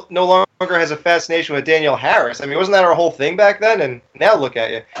has no longer has a fascination with Danielle Harris. I mean, wasn't that our whole thing back then? And now look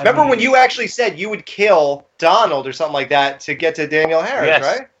at you. Remember when you actually said you would kill Donald or something like that to get to Danielle Harris,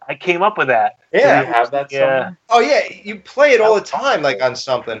 right? I came up with that. Yeah. Do you have that somewhere? Oh, yeah. You play it all the time, like on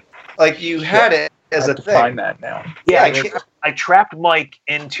something. Like you had it as a thing. Find that now. Yeah, I trapped Mike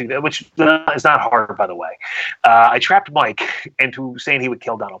into that, which is not hard, by the way. I trapped Mike into saying he would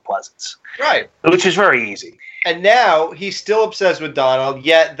kill Donald Pleasance. Right. Which is very easy. And now he's still obsessed with Donald,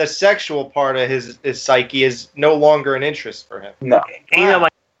 yet the sexual part of his psyche is no longer an interest for him. No. And,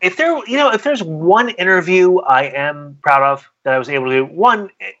 if there's one interview I am proud of that I was able to do,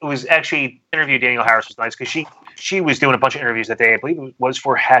 one, it was actually interview Danielle Harris was nice because she was doing a bunch of interviews that day. I believe it was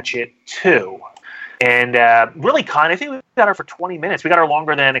for Hatchet 2. And really kind. I think we got her for 20 minutes. We got her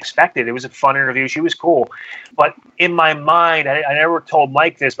longer than expected. It was a fun interview. She was cool. But in my mind, I never told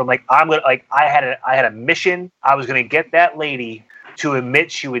Mike this, but I'm like, I had a mission. I was gonna get that lady to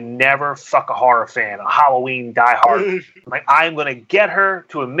admit she would never fuck a horror fan, a Halloween diehard. I'm going to get her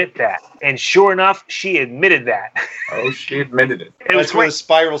to admit that. And sure enough, she admitted that. Oh, she admitted it. That's where the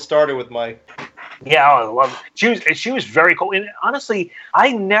spiral started with Mike. Yeah, I love it. She was very cool. And honestly,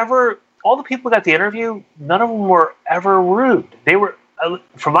 all the people who got the interview, none of them were ever rude. They were,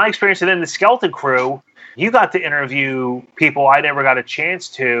 from my experience, and then the Skeleton Crew, you got to interview people I never got a chance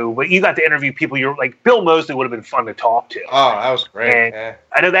to, but you got to interview people you're like, Bill Moseley would have been fun to talk to. Oh, that was great. And yeah.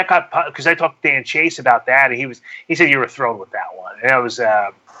 I know that got, because I talked to Dan Chase about that, and he said you were thrilled with that one. And that was,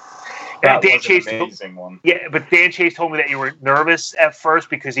 that Dan was Chase, an amazing one. Yeah, but Dan Chase told me that you were nervous at first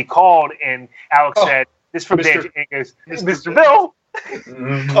because he called and Alex said, this is from Dan Chase, and he goes, Mr. Bill.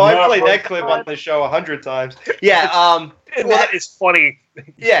 Oh, I played that clip on the show 100 times. Yeah, that is funny.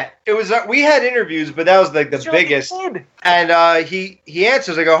 Yeah, it was. We had interviews, but that was like the biggest. And he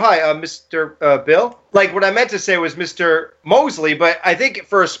answers. I go, "Hi, Mr. Bill." Like what I meant to say was Mr. Moseley, but I think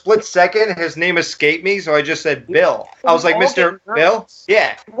for a split second his name escaped me, so I just said Bill. I was like, "Mr. Bill."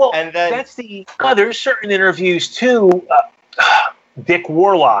 Yeah. Well, and then that's there's certain interviews too. Dick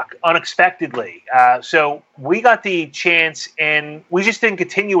Warlock unexpectedly. So we got the chance, and we just didn't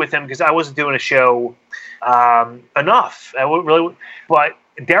continue with him because I wasn't doing a show enough. But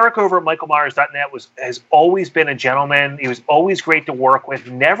Derek over at michaelmyers.net has always been a gentleman. He was always great to work with,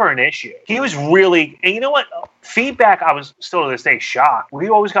 never an issue. He was really, and you know what? Feedback, I was still to this day shocked. We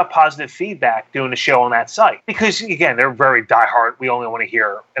always got positive feedback doing the show on that site because, again, they're very diehard. We only want to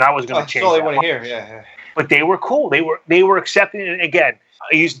hear, and I was going to change. That's all they want to hear. Yeah. But they were cool. They were accepting. And again,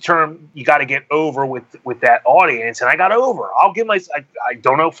 I use the term you got to get over with that audience, and I got over. I'll give I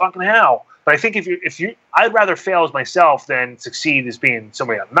don't know fucking how. But I think if you, I'd rather fail as myself than succeed as being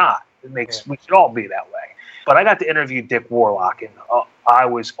somebody I'm not. We should all be that way. But I got to interview Dick Warlock, and I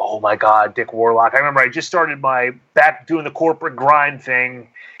was, oh my God, Dick Warlock. I remember I just started back doing the corporate grind thing,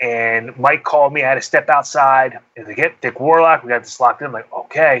 and Mike called me. I had to step outside and they get Dick Warlock. We got this locked in. I'm like,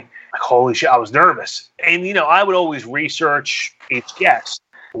 okay. Like, holy shit, I was nervous. And I would always research each guest.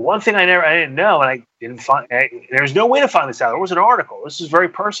 One thing I didn't know, and I didn't find. There's no way to find this out. There was an article. This is very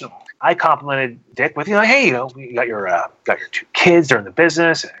personal. I complimented Dick with, hey, you got your 2 kids. They're in the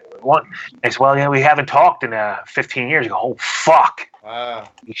business. And I said, well, we haven't talked in 15 years. You go, oh fuck, wow,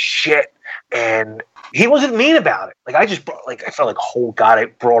 shit. And he wasn't mean about it. I felt like, oh God, I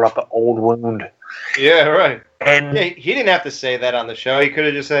brought up an old wound. Yeah, right. And he didn't have to say that on the show. He could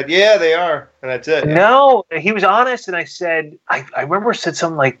have just said, yeah, they are. And that's it. No, he was honest. And I said, I remember said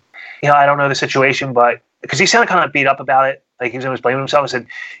something like, I don't know the situation, but because he sounded kind of beat up about it. Like he was always blaming himself. I said,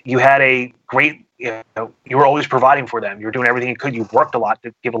 you had a great, you were always providing for them. You were doing everything you could. You worked a lot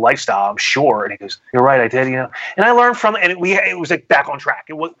to give a lifestyle, I'm sure. And he goes, you're right, I did, And I learned from it. And it was like back on track.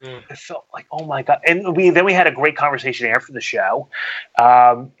 It felt like, oh my God. And then we had a great conversation after the show.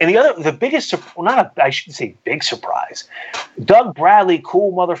 And the biggest, I shouldn't say big surprise, Doug Bradley,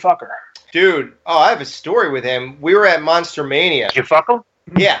 cool motherfucker. Dude, I have a story with him. We were at Monster Mania. Did you fuck him?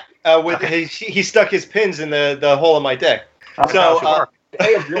 Yeah. He stuck his pins in the hole in my dick.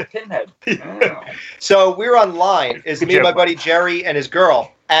 Hey, a real pinhead. So we were online. It's me and my buddy Jerry and his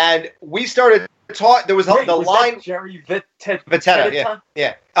girl, and we started to talk. There was the line. Jerry Vitetta,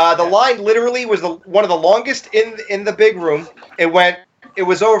 yeah. The line literally was one of the longest in the big room. It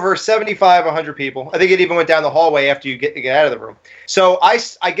was over 75, 100 people. I think it even went down the hallway after you get out of the room. So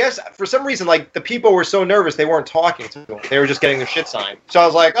I guess for some reason, the people were so nervous they weren't talking to him. They were just getting their shit signed. So I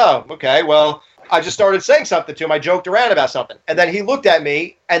was like, oh, okay, well. I just started saying something to him. I joked around about something. And then he looked at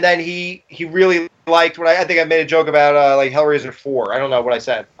me, and then he really liked what I think I made a joke about Hellraiser 4. I don't know what I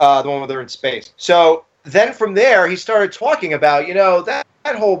said. The one where they're in space. So then from there, he started talking about, that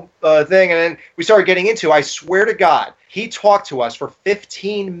whole thing. And then we started getting into, I swear to God, he talked to us for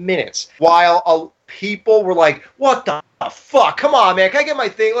 15 minutes while people were like, what the fuck? Come on, man. Can I get my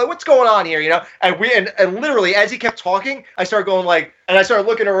thing? What's going on here? And literally, as he kept talking, I started going and I started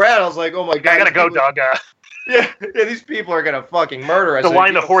looking around. I was like, oh my God. I gotta go, Doug. Yeah, these people are gonna fucking murder us. The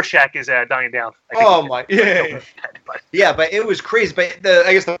line, the horse shack is dying down. Oh my, yeah, but it was crazy. But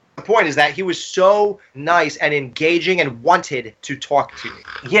I guess the point is that he was so nice and engaging and wanted to talk to me.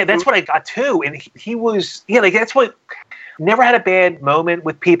 Yeah, that's what I got too. And he was, that's what. Never had a bad moment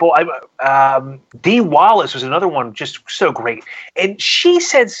with people. Dee Wallace was another one, just so great. And she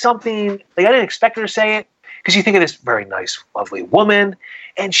said something, I didn't expect her to say it, because you think of this very nice, lovely woman,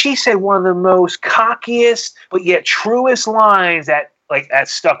 and she said one of the most cockiest, but yet truest lines that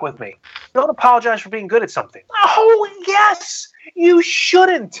stuck with me. Don't apologize for being good at something. Oh, yes! You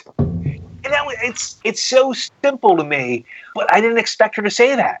shouldn't! And it's so simple to me, but I didn't expect her to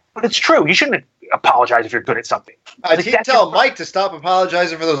say that. But it's true. You shouldn't apologize if you're good at something. I keep telling Mike to stop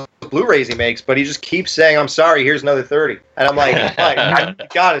apologizing for those Blu-rays he makes, but he just keeps saying, I'm sorry, here's another 30. And I'm like, Mike, you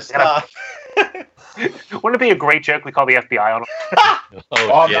gotta stop. Wouldn't it be a great joke? We call the FBI on him.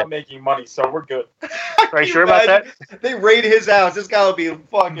 I'm not making money, so we're good. Are you sure about that? They raid his house. This guy will be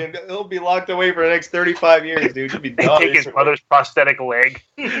he'll be locked away for the next 35 years, dude. You'd be They take his brother's prosthetic leg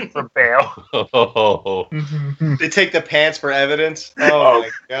for bail. They take the pants for evidence. Oh my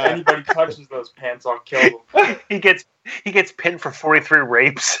God. Anybody touches those pants, I'll kill them. He gets pinned for 43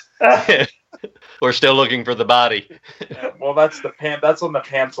 rapes. We're still looking for the body. Well, that's on the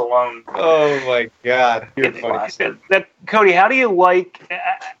pants alone. Oh my God, you're funny. Cody, how do you like?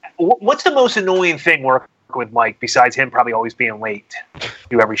 What's the most annoying thing working with Mike besides him probably always being late to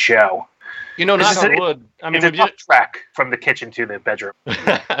do every show? Knock on wood. I mean, it's a tough track from the kitchen to the bedroom.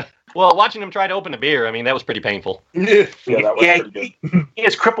 Well, watching him try to open a beer, that was pretty painful. Yeah, that was pretty good. He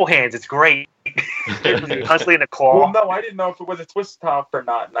has cripple hands. It's great. Constantly in a claw. Well, no, I didn't know if it was a twist top or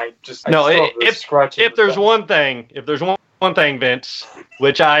not, and if there's one thing, Vince,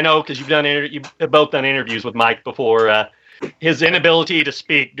 which I know because you've both done interviews with Mike before. His inability to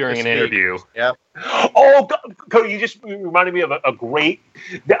speak during an interview. Yeah. Oh, Cody, you just reminded me of a great.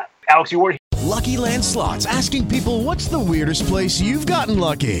 Alex, you weren't. Lucky Land Slots, asking people, what's the weirdest place you've gotten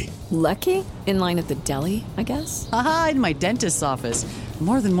lucky? Lucky? In line at the deli, I guess? Aha, in my dentist's office.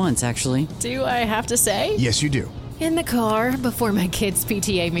 More than once, actually. Do I have to say? Yes, you do. In the car before my kids'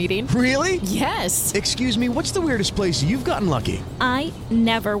 PTA meeting. Really? Yes. Excuse me, what's the weirdest place you've gotten lucky? I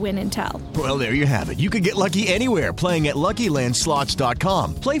never win and tell. Well, there you have it. You can get lucky anywhere, playing at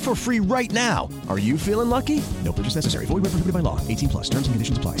LuckyLandSlots.com. Play for free right now. Are you feeling lucky? No purchase necessary. Void where prohibited by law. 18+. Terms and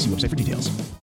conditions apply. See website for details.